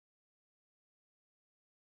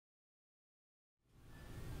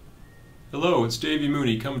Hello, it's Davy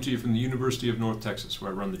Mooney coming to you from the University of North Texas,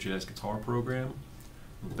 where I run the jazz guitar program.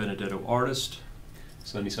 I'm a Benedetto artist,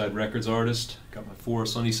 Sunnyside Records artist. Got my 4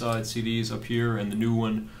 Sunnyside CDs up here, and the new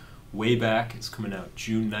one, Way Back, is coming out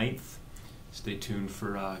June 9th. Stay tuned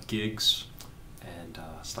for gigs and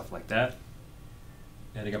stuff like that.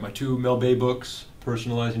 And I got my 2 Mel Bay books,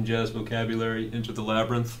 Personalizing Jazz Vocabulary, Into the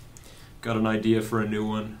Labyrinth. Got an idea for a new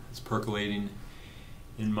one. It's percolating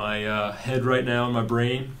in my head right now, in my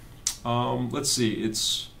brain. Let's see,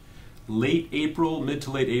 it's late April, mid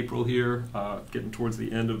to late April here, getting towards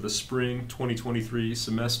the end of the spring 2023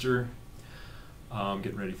 semester.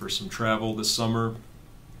 Getting ready for some travel this summer,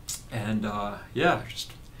 and yeah,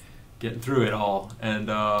 just getting through it all. And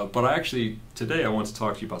but today I want to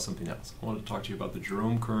talk to you about something else. I want to talk to you about the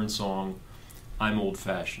Jerome Kern song, I'm Old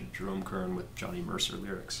Fashioned, Jerome Kern with Johnny Mercer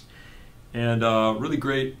lyrics. And really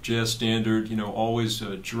great jazz standard, you know, always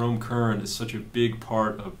Jerome Kern is such a big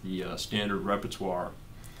part of the standard repertoire,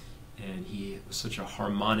 and he was such a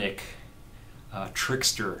harmonic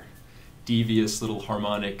trickster, devious little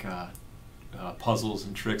harmonic puzzles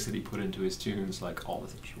and tricks that he put into his tunes, like All the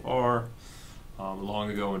Things You Are, Long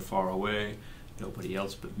Ago and Far Away, Nobody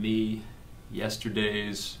Else But Me,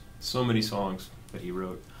 Yesterdays, so many songs that he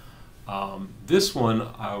wrote. This one,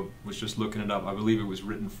 I was just looking it up, I believe it was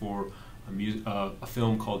written for a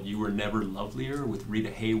film called You Were Never Lovelier with Rita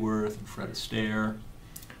Hayworth and Fred Astaire.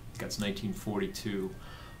 I think that's 1942.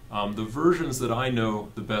 The versions that I know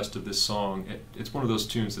the best of this song, it's one of those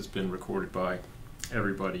tunes that's been recorded by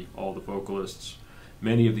everybody, all the vocalists,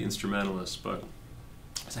 many of the instrumentalists, but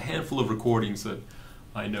it's a handful of recordings that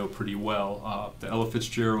I know pretty well. The Ella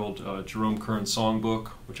Fitzgerald Jerome Kern songbook,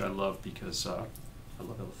 which I love because I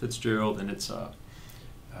love Ella Fitzgerald, and it's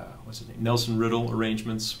what's his name? Nelson Riddle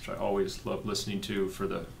arrangements, which I always love listening to for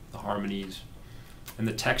the harmonies and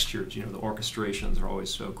the textures. You know, the orchestrations are always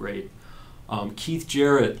so great. Keith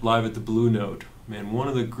Jarrett live at the Blue Note, man, one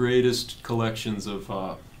of the greatest collections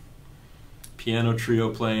of piano trio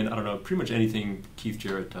playing. I don't know, pretty much anything Keith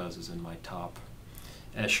Jarrett does is in my top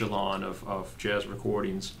echelon of jazz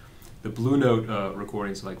recordings. The Blue Note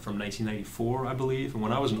recordings, like from 1994, I believe, and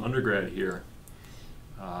when I was an undergrad here,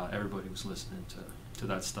 everybody was listening to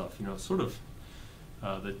that stuff, you know, sort of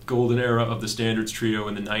the golden era of the standards trio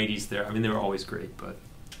in the 90s there. I mean, they were always great, but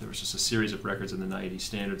there was just a series of records in the 90s,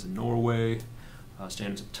 Standards in Norway,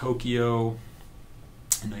 Standards in Tokyo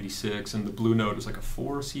in 96, and the Blue Note was like a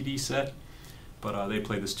 4 CD set, but they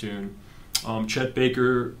played this tune. Chet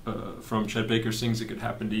Baker, from Chet Baker Sings It Could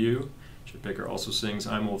Happen to You. Chet Baker also sings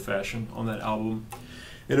I'm Old Fashioned on that album.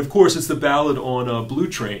 And of course, it's the ballad on Blue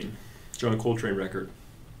Train, John Coltrane record.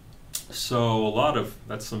 So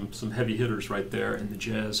that's some heavy hitters right there in the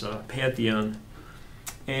jazz pantheon.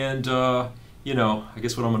 And you know, I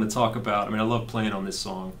guess what I'm going to talk about, I mean, I love playing on this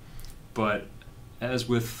song, but as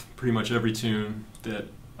with pretty much every tune that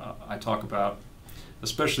I talk about,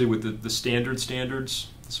 especially with the standards,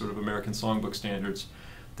 the sort of American songbook standards,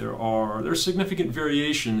 there's significant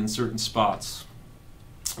variation in certain spots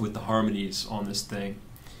with the harmonies on this thing.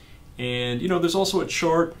 And you know, there's also a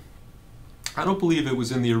chart. I don't believe it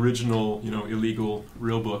was in the original, you know, illegal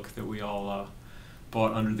real book that we all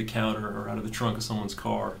bought under the counter or out of the trunk of someone's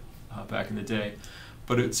car back in the day.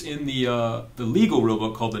 But it's in the legal real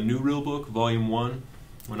book called the New Real Book, Volume 1.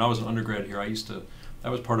 When I was an undergrad here,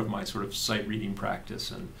 that was part of my sort of sight reading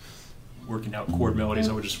practice and working out chord melodies.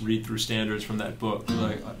 I would just read through standards from that book.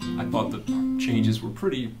 I thought the changes were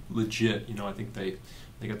pretty legit. You know, I think they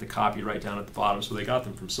got the copyright down at the bottom, so they got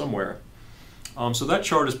them from somewhere. So that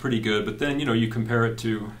chart is pretty good, but then, you know, you compare it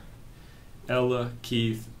to Ella,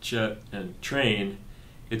 Keith, Chet, and Train,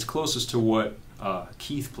 it's closest to what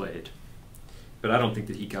Keith played. But I don't think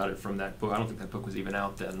that he got it from that book. I don't think that book was even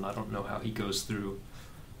out then, and I don't know how he goes through.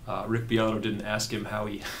 Rick Beato didn't ask him how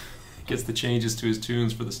he gets the changes to his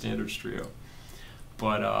tunes for the standards trio.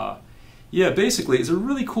 But yeah, basically, it's a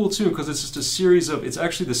really cool tune because it's just a series of, it's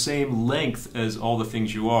actually the same length as All the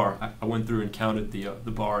Things You Are. I went through and counted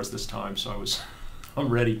the bars this time, so I'm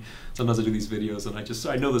ready. Sometimes I do these videos and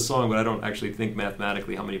I know the song, but I don't actually think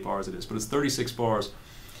mathematically how many bars it is. But it's 36 bars,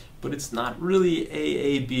 but it's not really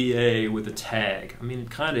AABA with a tag. I mean, it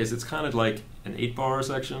kind of is. It's kind of like an 8-bar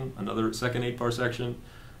section, another second 8-bar section,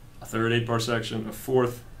 a third 8-bar section, a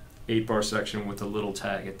fourth 8-bar section with a little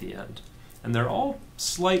tag at the end. And they're all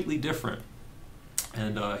slightly different.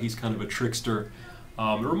 And he's kind of a trickster.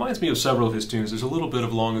 It reminds me of several of his tunes. There's a little bit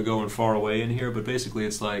of Long Ago and Far Away in here, but basically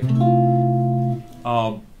it's like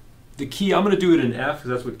the key, I'm going to do it in F because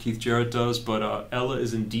that's what Keith Jarrett does, but Ella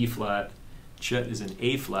is in D flat, Chet is in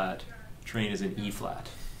A flat, Train is in E flat.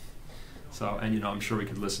 So, and you know, I'm sure I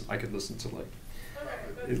could listen to like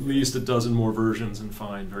at least a dozen more versions and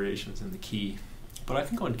find variations in the key. But I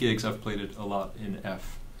think on gigs I've played it a lot in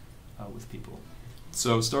F with people.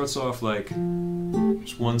 So it starts off like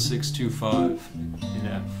just 1, 6, 2, 5 in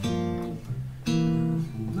F.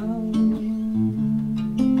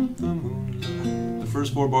 The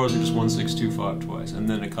first 4 bars are just 1, 6, 2, 5 twice, and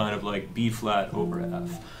then a kind of like B flat over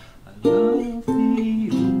F. I love the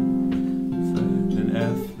then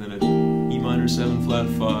F, then a E minor 7 flat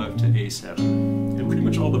 5 to A7. And pretty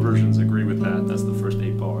much all the versions agree with that. That's the first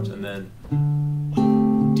 8 bars, and then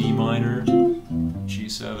D minor,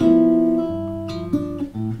 G7.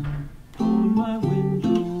 Pull my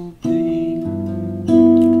window, babe.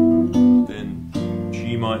 Then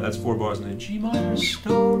G minor, that's 4 bars, and then G minor,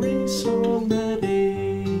 story song that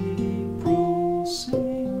April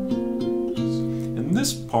sings. And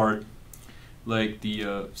this part, like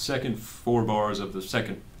the second 4 bars of the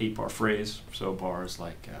second 8-bar phrase, so bars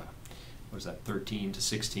like, what is that, 13 to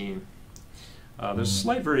 16. There's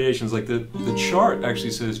slight variations, like the chart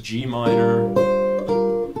actually says G minor,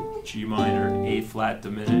 A flat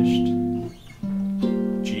diminished,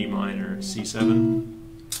 G minor, C7.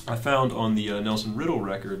 I found on the Nelson Riddle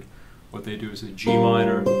record, what they do is a G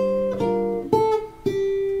minor,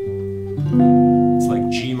 it's like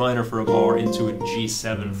G minor for a bar into a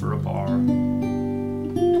G7 for a bar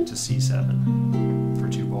to C7 for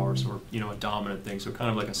 2 bars, or a dominant thing, so kind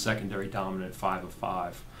of like a secondary dominant 5 of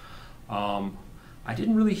 5. I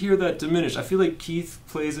didn't really hear that diminished. I feel like Keith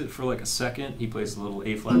plays it for like a second. He plays a little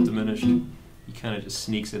A flat diminished. He kind of just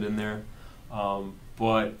sneaks it in there.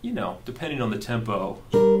 But depending on the tempo,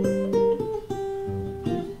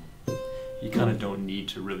 you kind of don't need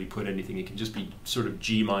to really put anything. It can just be sort of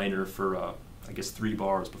G minor for I guess 3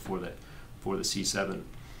 bars before the C7.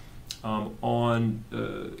 On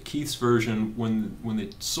Keith's version, when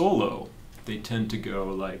they solo, they tend to go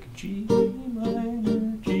like G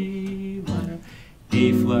minor, G minor,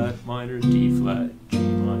 A flat minor, D flat, G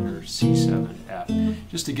minor, C7, F,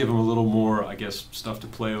 just to give them a little more, I guess, stuff to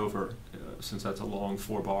play over, since that's a long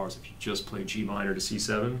 4 bars if you just play G minor to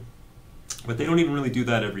C7. But they don't even really do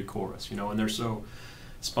that every chorus, and they're so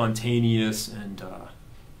spontaneous and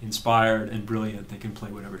inspired and brilliant, they can play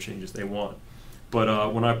whatever changes they want.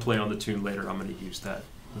 But when I play on the tune later, I'm going to use that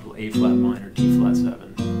little A flat minor, D flat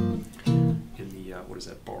 7 in the, what is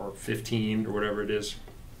that, bar 15 or whatever it is.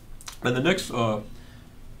 And the next,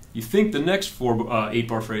 you think the next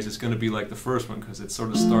 8-bar phrase is going to be like the first one because it sort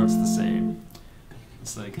of starts the same.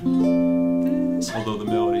 It's like this, although the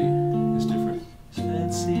melody is different.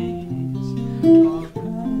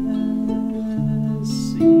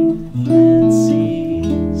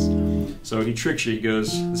 So he tricks you. He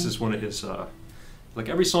goes, this is one of his, like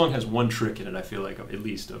every song has one trick in it, I feel like, at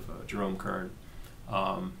least, of Jerome Kern.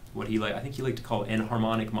 What I think he liked to call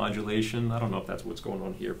enharmonic modulation. I don't know if that's what's going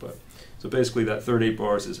on here, but so basically that third 8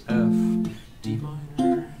 bars is F, D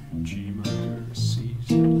minor, G minor, C,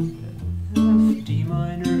 F, D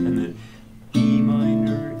minor, and then E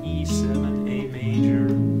minor, E7, A major,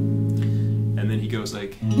 and then he goes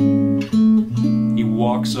like, he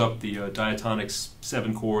walks up the diatonic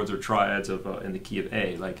 7 chords or triads of in the key of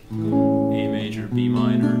A, like A major, B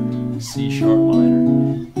minor, C sharp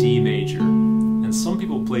minor, D major. And some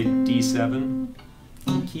people play D7.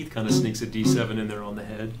 Keith kind of sneaks a D7 in there on the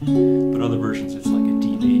head, but other versions it's like a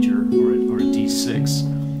D major or a D6,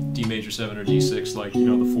 D major 7 or D6, like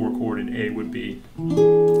the 4 chord in A would be,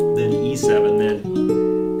 then E7,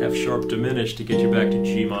 then F sharp diminished to get you back to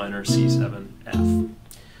G minor, C7, F.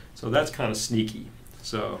 So that's kind of sneaky.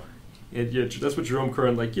 So that's what Jerome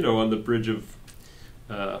Kern, like on the bridge of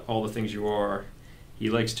All the Things You Are, he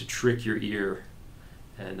likes to trick your ear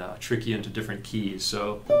and trick you into different keys.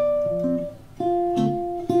 So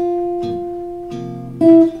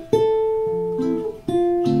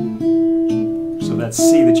that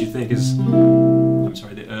C that you think is, I'm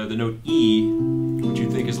sorry, the note E, which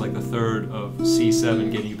you think is like the third of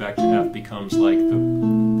C7 getting you back to F, becomes like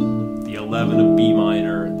the 11 of B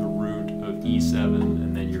minor, the root of E7,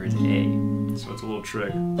 and then you're in A. So it's a little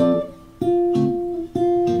trick.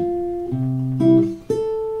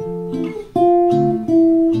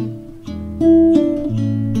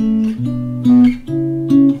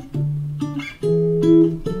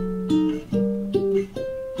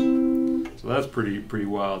 Pretty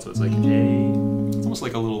wild. So it's like A, it's almost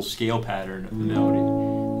like a little scale pattern of the melody.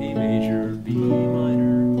 A major, B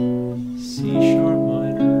minor, C sharp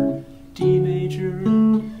minor, D major,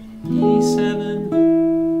 E7.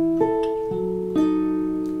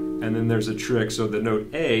 And then there's a trick, so the note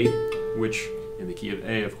A, which in the key of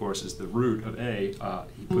A of course is the root of A,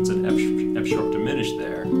 he puts an F sharp diminished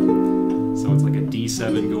there. So it's like a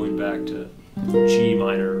D7 going back to G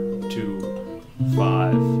minor to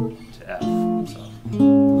 5 to F. So.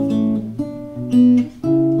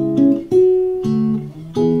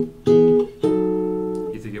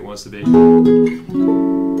 You think it wants to be?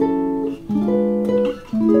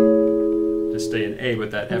 To stay in A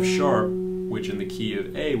with that F sharp, which in the key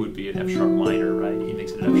of A would be an F sharp minor, right? He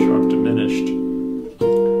makes it an F sharp diminished,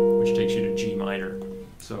 which takes you to G minor.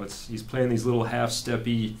 So he's playing these little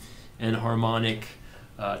half-steppy and harmonic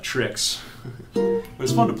tricks. But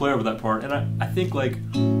it's fun to play over that part, and I think like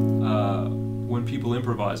when people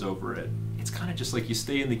improvise over it, it's kind of just like you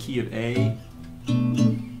stay in the key of A, and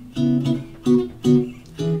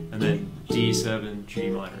then D7, G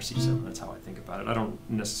minor, C7. That's how I think about it. I don't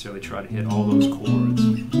necessarily try to hit all those chords.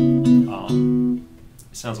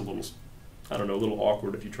 It sounds a little, I don't know, a little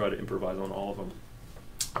awkward if you try to improvise on all of them.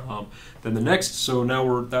 Then the next, so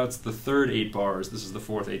now that's the third 8 bars. This is the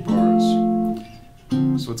fourth 8 bars.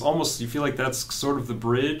 So it's almost, you feel like that's sort of the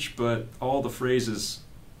bridge, but all the phrases,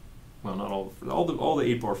 well, not all the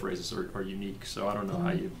 8 bar phrases are unique. So I don't know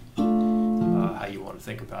how you want to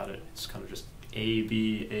think about it. It's kind of just A,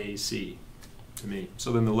 B, A, C to me.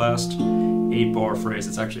 So then the last 8 bar phrase,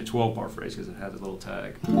 it's actually a 12 bar phrase because it has a little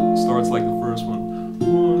tag. Starts like the first one.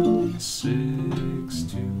 1, 6,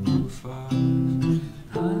 2, 5,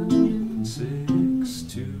 9, 6,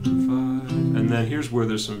 2, 5. And then here's where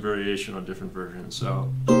there's some variation on different versions.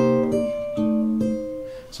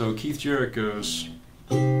 So Keith Jarrett goes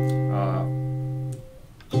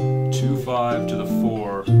 2, 5 to the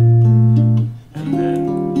 4, and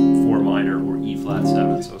then 4 minor or E flat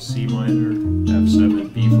 7. So C minor,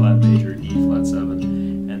 F7, B flat major, E flat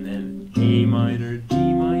 7, and then A minor, D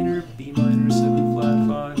minor, B minor, 7 flat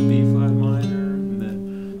 5, B flat minor, and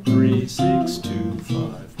then 3, 6, 2,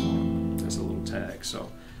 5, 1. There's a little tag. So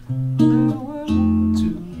how I want to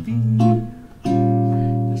be,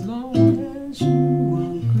 as long as you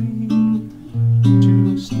agree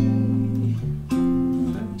to stay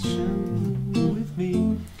fashion with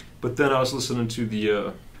me. But then I was listening to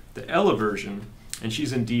the Ella version, and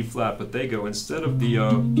she's in D flat, but they go, instead of the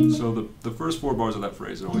so the first 4 bars of that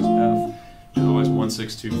phrase are always F, and always 1,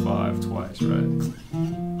 6, 2, 5 twice, right?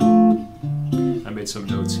 I made some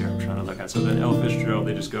notes here. I'm trying to look at. So then Ella Fitzgerald,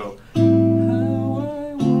 they just go how I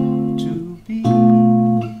want to be.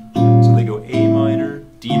 So they go A minor,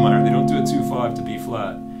 D minor. They don't do a 2, 5 to B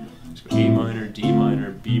flat. Just go A minor, D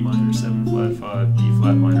minor, B minor, 7 flat 5, B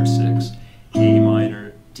flat minor 6, A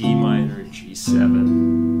minor, D minor, G7,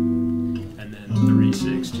 and then 3,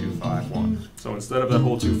 6, 2, 5, 1. So instead of that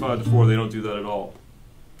whole 2, 5 to 4, they don't do that at all.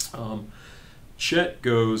 Chet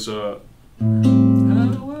goes how I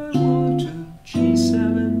want to,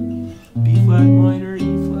 G7, B flat minor, E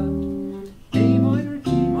flat, A minor,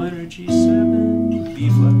 D minor, G7, B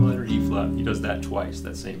flat minor, E flat. He does that twice,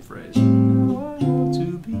 that same phrase. How I want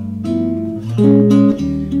to be,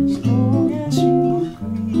 as long as you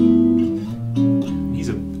agree.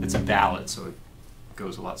 It's a ballad, so it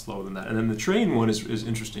goes a lot slower than that. And then the train one is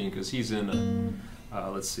interesting because he's in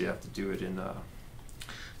let's see, I have to do it in the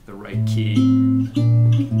right key.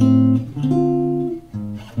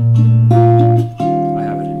 I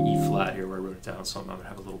have it in E flat here where I wrote it down, so I'm gonna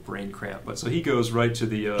have a little brain cramp. But so he goes right to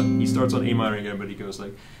the he starts on A minor again, but he goes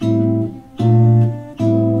like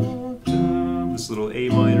this little A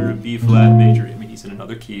minor, B flat major. I mean, he's in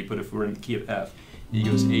another key, but if we're in the key of F, he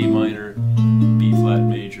goes A minor, B flat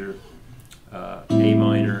major, A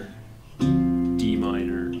minor, D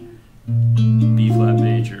minor, B flat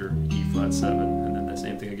major, E flat 7, and then the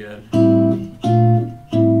same thing again. And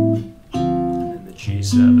then the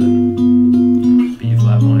G7, B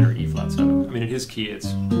flat minor, E flat 7. I mean, in his key, that's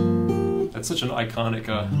such an iconic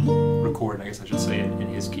recording, I guess I should say, in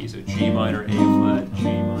his key. So G minor, A flat, G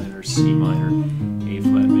minor, C minor, A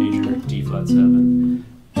flat major, D flat 7.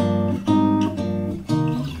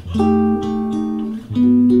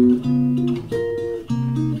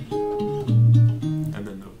 And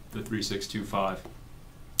then the 3, 6, 2, 5.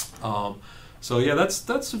 So yeah, that's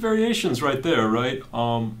the variations right there, right?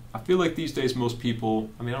 I feel like these days most people,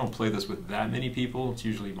 I mean, I don't play this with that many people. It's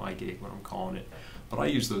usually my gig when I'm calling it. But I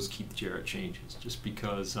use those Keith Jarrett changes just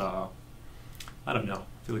because, I don't know,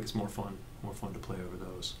 I feel like it's more fun to play over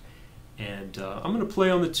those. And I'm going to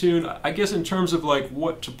play on the tune, I guess in terms of like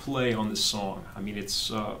what to play on this song. I mean,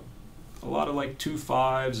 it's a lot of like 2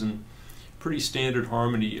 5s and pretty standard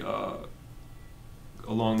harmony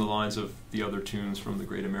along the lines of the other tunes from the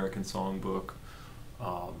Great American Songbook.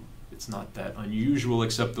 It's not that unusual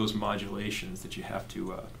except those modulations that you have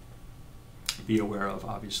to be aware of,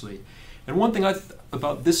 obviously. And one thing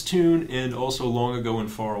about this tune and also Long Ago and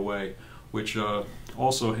Far Away, which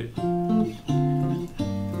also hit...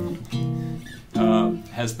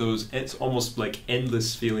 has those, it's almost like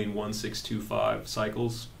endless feeling 1, 6, 2, 5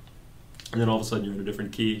 cycles, and then all of a sudden you're in a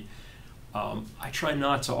different key. I try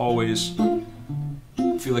not to always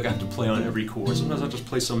feel like I have to play on every chord. Sometimes I just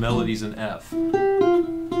play some melodies in F. And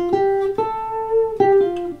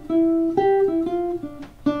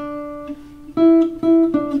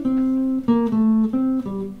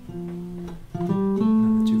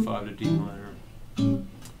then 2, 5 to D minor.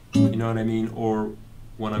 You know what I mean? Or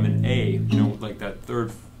when I'm in A, you know, like that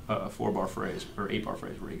third 4-bar phrase, or 8-bar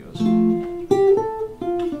phrase where he goes.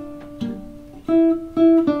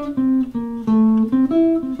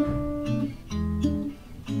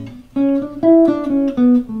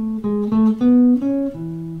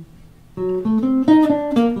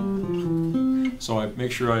 So I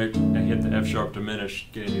make sure I hit the F sharp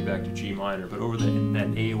diminished, getting me back to G minor, but over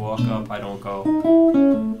that A walk up, I don't go.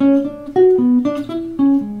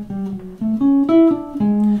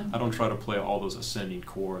 I don't try to play all those ascending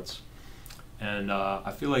chords. And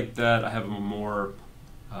I feel like that I have a more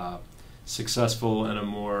successful and a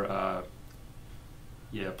more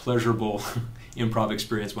pleasurable improv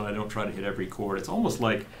experience when I don't try to hit every chord. It's almost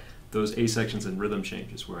like those A sections and rhythm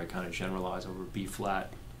changes where I kind of generalize over B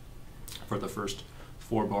flat for the first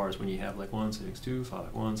 4 bars when you have like 1, 6, 2,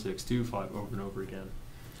 5, 1, 6, 2, 5 over and over again.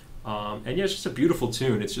 And yeah, it's just a beautiful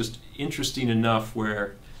tune. It's just interesting enough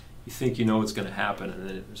where you think you know what's going to happen, and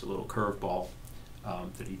then there's a little curveball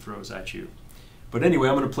that he throws at you. But anyway,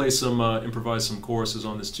 I'm going to play some, improvise some choruses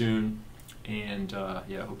on this tune, and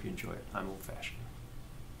yeah, I hope you enjoy it. I'm old-fashioned.